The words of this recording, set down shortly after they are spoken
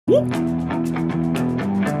Hello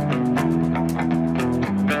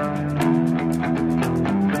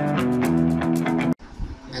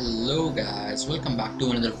guys, welcome back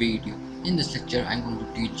to another video. In this lecture I'm going to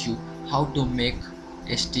teach you how to make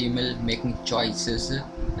HTML making choices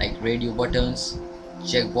like radio buttons,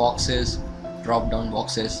 checkboxes, drop down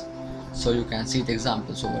boxes. So you can see the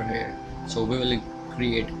examples over here. So we will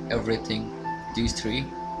create everything, these three,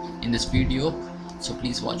 in this video. So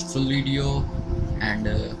please watch full video and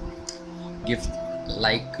give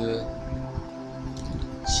like.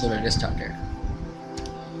 So let's get started.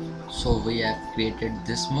 So we have created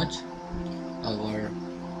this much, our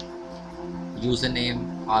username,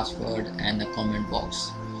 password and a comment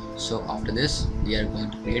box. So after this we are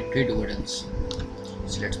going to create radio buttons.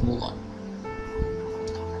 So let's move on.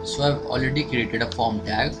 So I've already created a form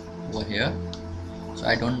tag over here, so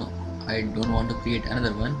I don't want to create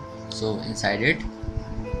another one. So inside it,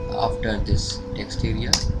 after this text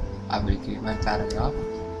area, I will create my paragraph.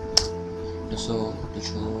 So to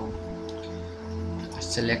show,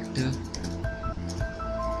 select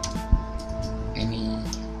any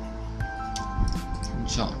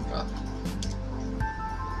genre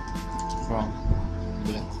from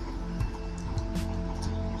below.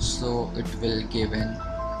 So it will give an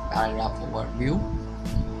paragraph overview.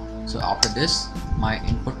 So after this, my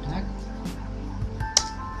input tag,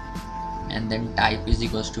 and then type is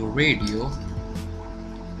equals to radio.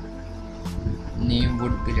 Name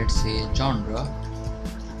would be, let's say, genre.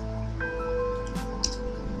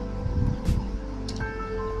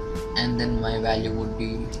 And then my value would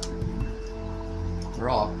be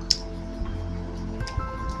rock,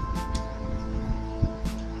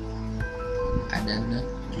 and then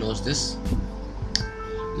close this.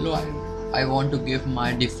 I want to give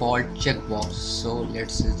my default checkbox, so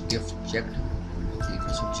let's give checked.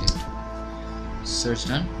 Search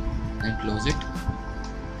done, then close it,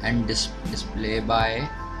 and display by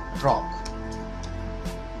rock.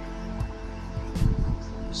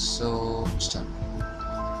 So it's done.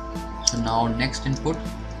 So now next input,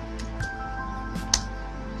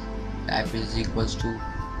 type is equals to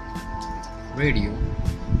radio,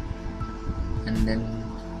 and then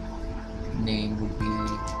name would be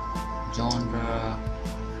genre,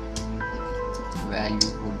 value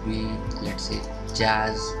would be, let's say,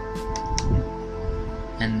 jazz,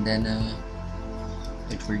 and then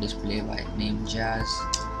it will display by name jazz,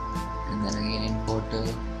 and then again input.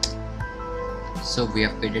 So we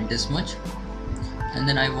have created this much. And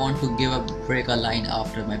then I want to give a break a line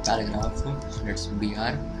after my paragraph, so let's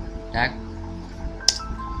br tag.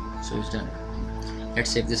 So it's done. Let's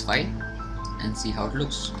save this file and see how it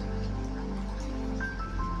looks.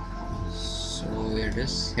 So here it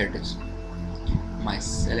is. My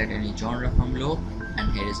select any genre from below,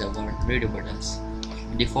 and here is our radio buttons.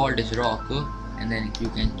 Default is rock, and then you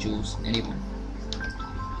can choose anyone.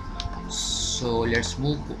 So let's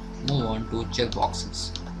move on to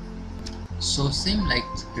checkboxes. So same like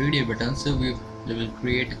radio buttons, we will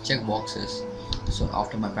create checkboxes. So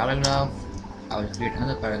after my paragraph, I will create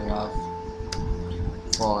another paragraph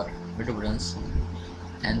for radio buttons,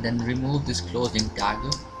 and then remove this closing tag,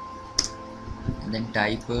 and then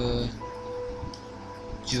type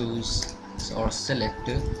choose or select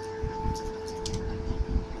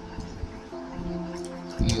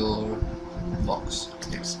your box,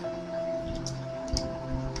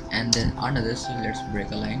 and then under this let's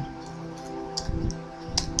break a line.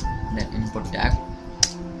 Then input tag.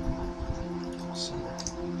 So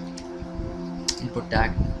input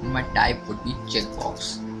tag, my type would be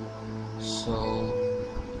checkbox. So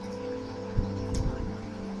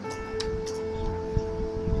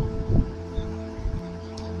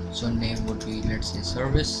name would be, let's say,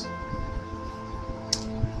 service,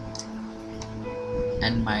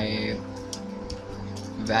 and my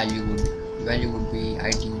value would be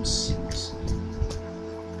iTunes.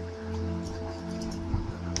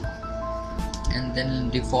 And then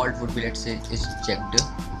default would be, let's say, is checked,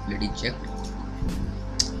 already checked.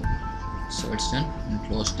 So it's done, and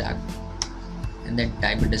close tag, and then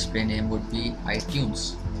type of display name would be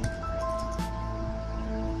iTunes.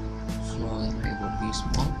 So it would be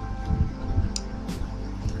small.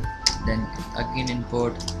 Then again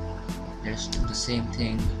input, let's do the same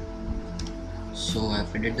thing. So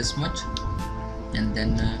I've added this much, and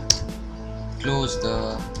then close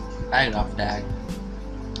the paragraph tag,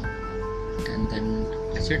 and then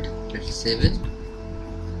that's it. Let's save it,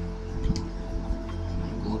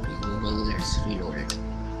 go to Google, let's reload it.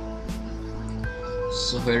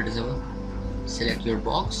 So here it is, select your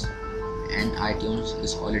box, and iTunes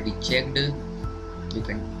is already checked. You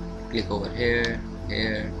can click over here,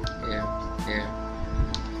 here.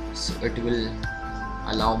 So it will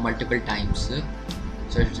allow multiple times.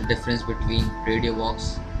 So it's the difference between radio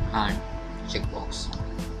box and checkbox.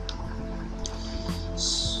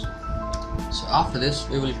 So after this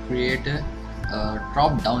we will create a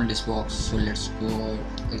drop down list box. So let's go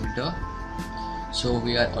editor. So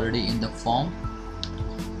we are already in the form.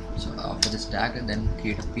 So after this tag, and then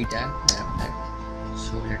create a p tag, tag.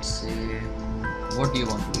 So let's say, what do you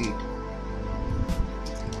want to eat?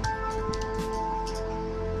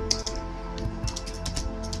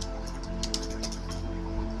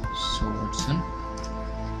 So Watson.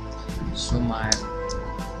 So my,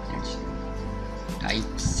 let's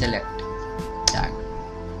type select tag,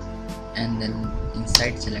 and then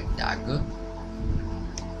inside select tag,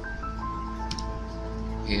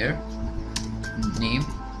 here name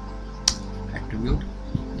attribute,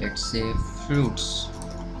 let's say fruits.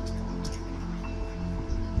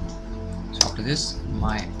 So after this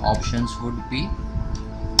my options would be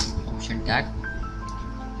option tag.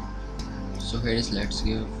 So here is, let's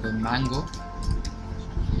give mango,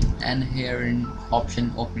 and here in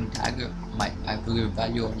option opening tag I have to give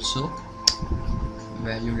value also,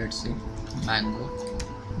 value, let's say mango,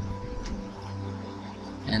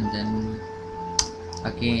 and then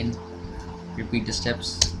again repeat the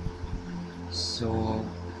steps. So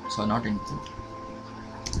not input,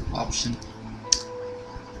 option,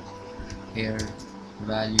 here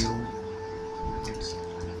value, it's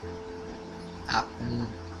apple,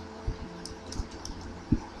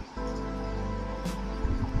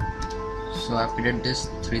 so I've created this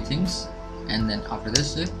three things, and then after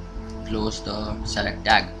this close the select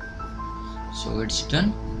tag. So it's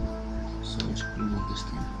done. So let's remove this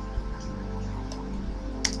thing,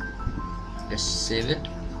 let's save it.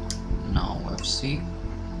 Now FC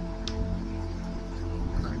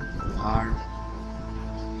R.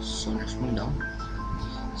 So let's move down.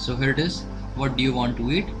 So here it is, what do you want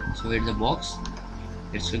to eat? So here's the box,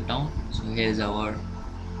 let's click down. So here's our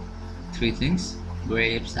three things,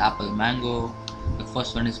 grapes, apple, mango. The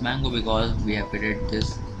first one is mango because we have created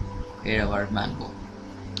this, here our mango.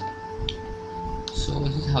 So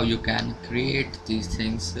this is how you can create these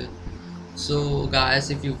things. So guys,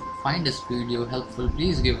 if you find this video helpful,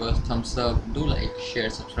 please give us thumbs up, do like, share,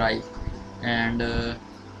 subscribe, and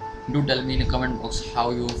do tell me in the comment box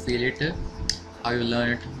how you feel it, how you learn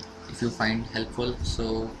it, if you find helpful.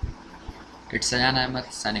 So it's Ayan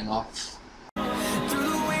Ahmad signing off.